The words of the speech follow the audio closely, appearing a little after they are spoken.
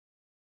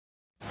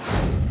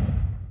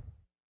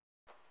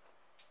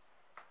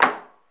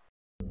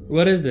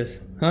What is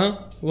this? Huh?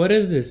 What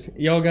is this?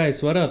 Yo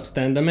guys, what up?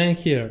 Stan the Man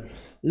here.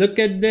 Look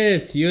at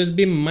this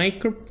USB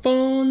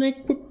microphone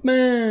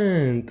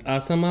equipment.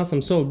 Awesome,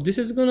 awesome. So this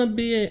is gonna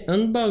be an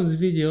unbox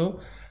video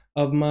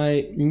of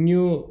my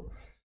new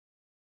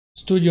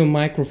studio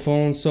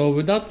microphone. So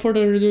without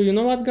further ado, you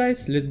know what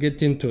guys? Let's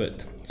get into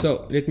it.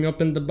 So let me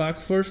open the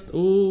box first.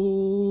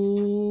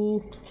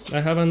 Ooh,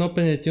 I haven't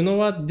opened it. You know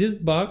what? This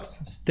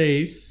box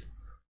stays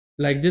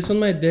like this on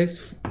my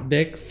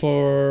deck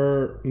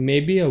for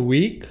maybe a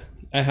week.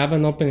 I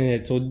haven't opened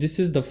it, so this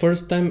is the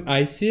first time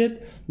I see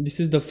it. This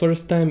is the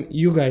first time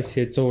you guys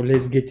see it, so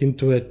let's get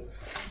into it.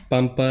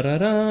 Pam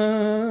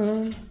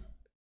parara.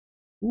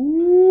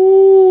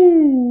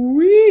 Ooh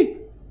wee.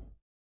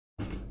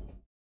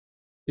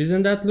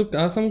 Isn't that look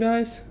awesome,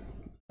 guys?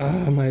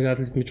 Oh my god,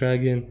 let me try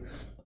again.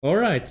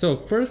 Alright, so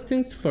first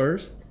things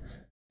first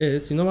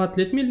is, you know what,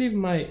 let me leave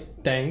my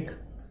tank.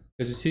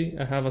 As you see,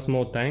 I have a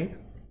small tank.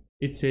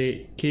 It's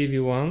a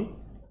KV1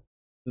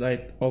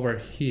 right over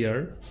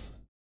here.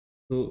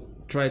 To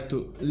try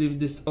to leave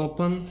this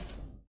open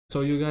so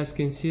you guys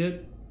can see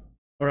it.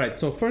 Alright,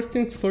 so first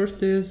things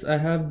first is I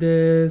have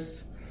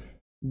this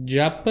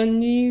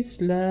Japanese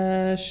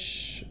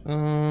slash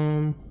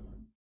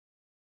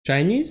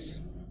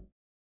Chinese.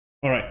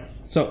 Alright,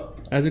 so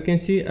as you can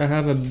see, I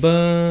have a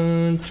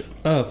bunch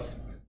of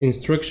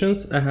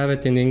instructions. I have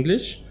it in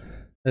English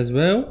as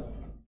well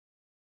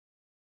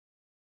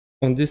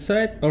on this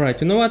side. Alright,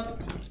 you know what,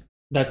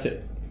 that's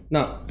it.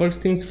 Now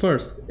first things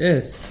first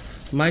is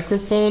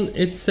microphone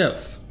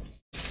itself.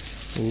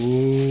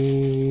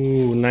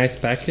 Ooh, nice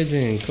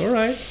packaging.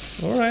 Alright.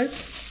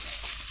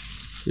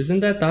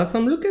 Isn't that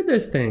awesome? Look at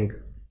this thing.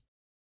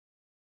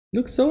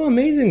 Looks so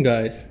amazing,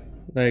 guys.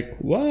 Like,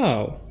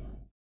 wow.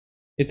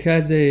 It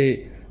has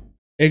a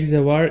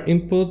XLR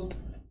input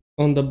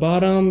on the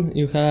bottom.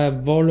 You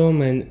have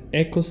volume and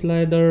echo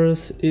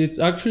sliders. It's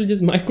actually,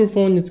 this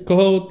microphone is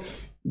called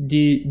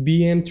the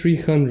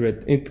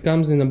BM300. It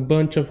comes in a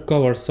bunch of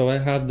colors, so I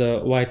have the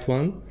white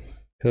one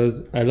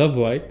because I love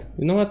white.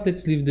 You know what,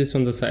 let's leave this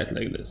on the side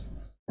like this.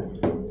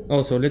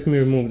 Also, let me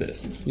remove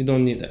this, you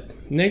don't need that.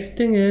 Next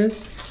thing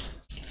is,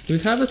 we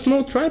have a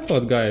small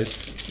tripod,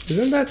 guys.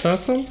 Isn't that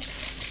awesome?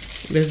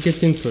 Let's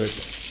get into it.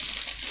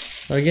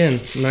 Again,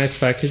 nice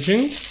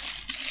packaging.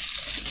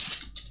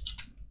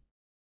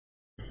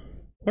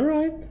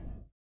 Alright,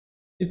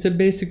 it's a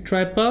basic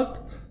tripod,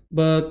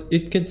 but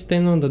it can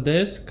stand on the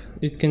desk,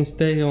 it can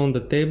stay on the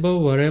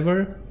table,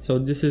 wherever. So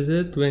this is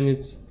it when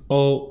it's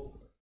all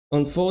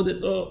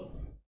unfolded. Oh,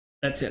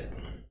 that's it.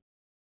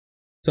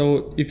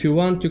 So if you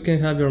want, you can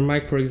have your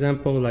mic, for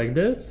example, like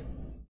this.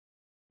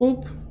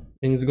 Oop,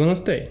 and it's gonna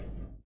stay.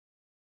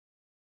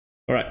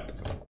 Alright,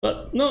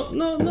 but no,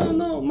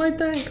 my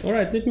tank.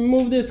 Alright, let me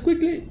move this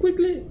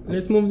quickly.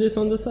 Let's move this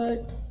on the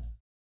side.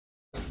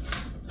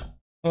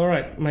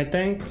 Alright, my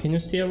tank, can you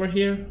stay over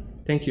here?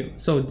 Thank you.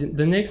 So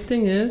the next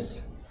thing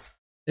is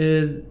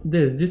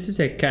this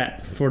is a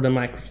cap for the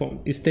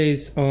microphone. It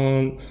stays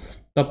on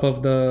top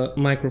of the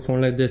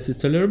microphone like this.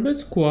 It's a little bit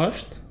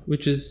squashed,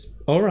 which is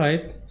all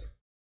right.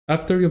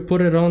 After you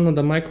put it on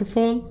the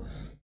microphone,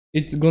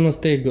 it's gonna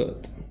stay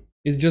good.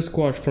 It's just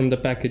squashed from the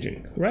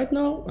packaging. Right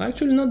now,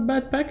 actually not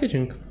bad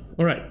packaging.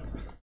 All right,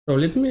 so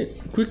let me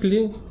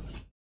quickly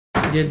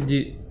get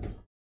the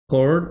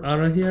cord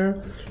out of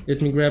here.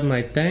 Let me grab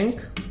my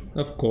tank,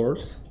 of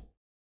course.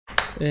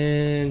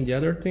 And the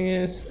other thing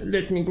is,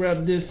 let me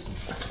grab this.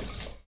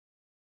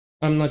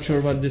 I'm not sure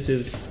what this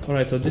is.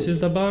 Alright, so this is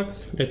the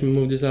box. Let me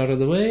move this out of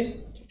the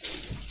way.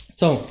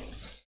 So,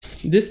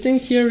 this thing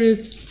here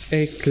is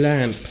a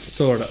clamp,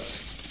 sort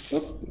of.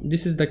 Oh,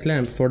 this is the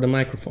clamp for the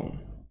microphone.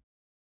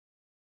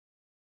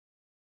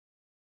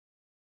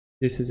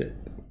 This is it.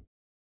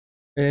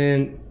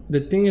 And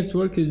the thing it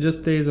works, it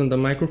just stays on the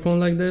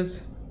microphone like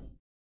this.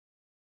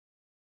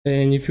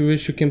 And if you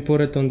wish, you can put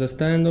it on the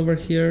stand over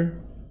here.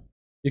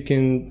 You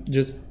can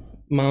just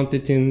mount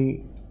it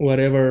in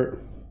whatever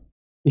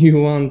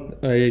you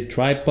want, a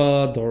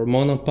tripod or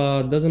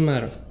monopod, doesn't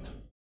matter.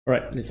 All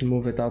right, let's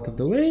move it out of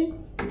the way.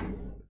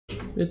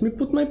 Let me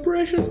put my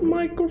precious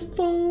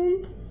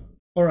microphone.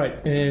 All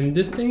right, and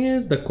this thing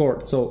is the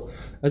cord. So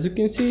as you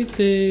can see, it's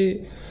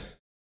a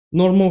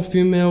normal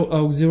female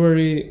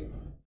auxiliary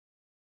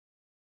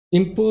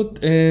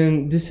input,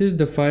 and this is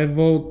the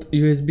 5-volt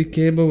USB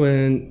cable,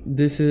 and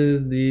this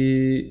is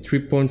the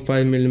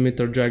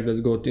 3.5mm jack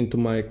that goes into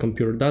my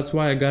computer. That's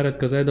why I got it,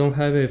 because I don't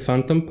have a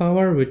phantom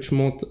power, which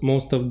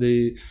most of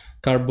the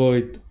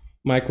cardboard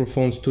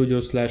microphone studio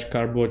slash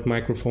cardboard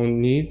microphone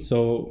needs.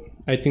 So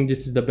I think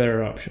this is the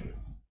better option.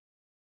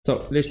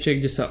 So let's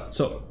check this out.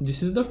 So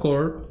this is the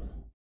cord,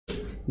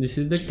 this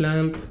is the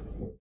clamp,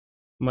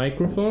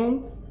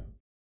 microphone,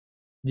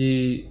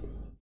 the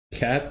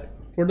cat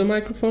for the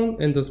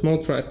microphone, and the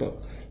small tripod.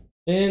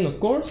 And of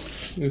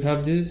course you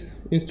have these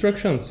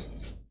instructions.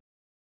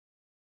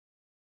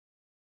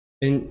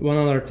 And one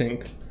other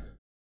thing,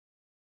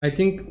 I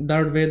think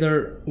Darth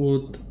Vader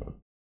would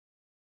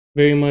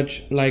very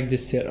much like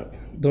this setup,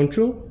 don't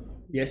you?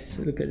 Yes,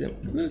 look at him,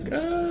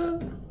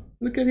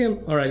 look at him.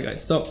 All right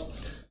guys, so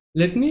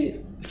Let me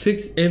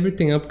fix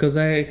everything up because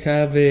I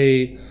have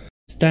a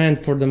stand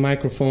for the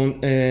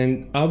microphone,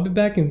 and I'll be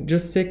back in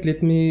just a sec.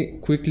 Let me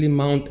quickly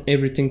mount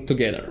everything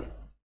together.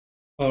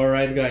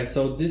 Alright guys,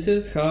 so this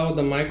is how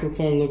the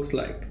microphone looks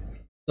like.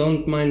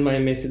 Don't mind my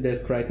messy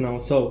desk right now.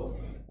 So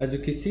as you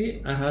can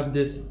see, I have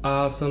this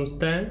awesome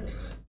stand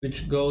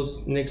which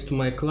goes next to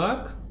my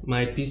clock,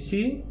 my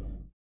PC,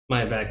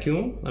 my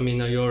vacuum. I mean,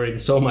 you already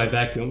saw my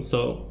vacuum,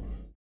 so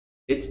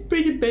it's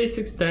pretty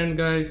basic stand,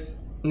 guys.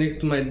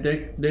 Next to my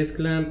desk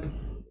lamp.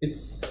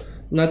 It's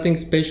nothing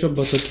special,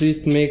 but at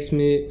least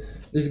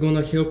it's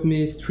gonna help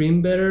me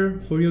stream better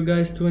for you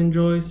guys to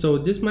enjoy. So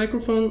this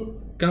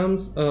microphone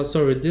comes,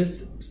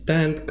 this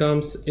stand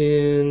comes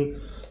in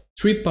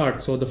 3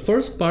 parts. So the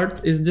first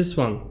part is this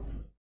one,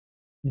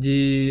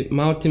 the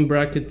mounting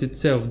bracket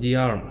itself, the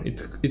arm.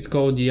 It's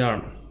called the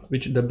arm,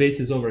 which the base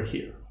is over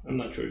here. I'm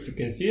not sure if you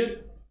can see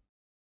it.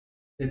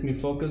 Let me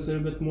focus a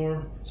little bit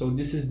more. So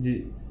this is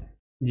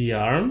the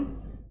arm.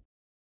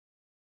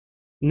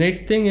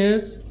 Next thing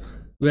is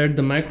where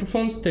the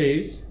microphone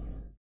stays.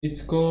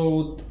 It's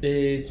called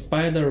a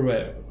spider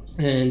web,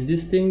 and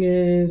this thing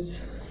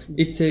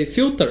it's a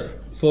filter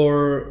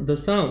for the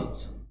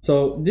sounds.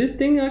 So this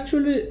thing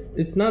actually,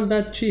 it's not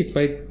that cheap.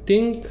 I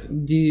think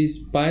the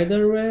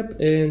spider web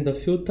and the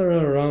filter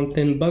are around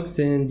 10 bucks,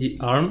 and the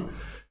arm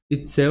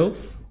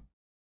itself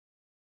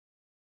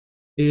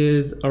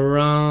is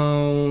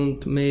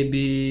around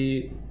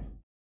maybe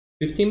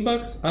 15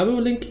 bucks. I will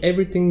link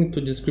everything into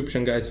the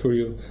description, guys, for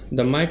you.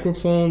 The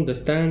microphone, the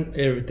stand,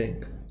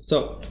 everything.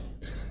 So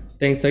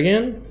thanks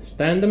again.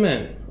 Stan the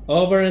Man,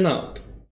 over and out.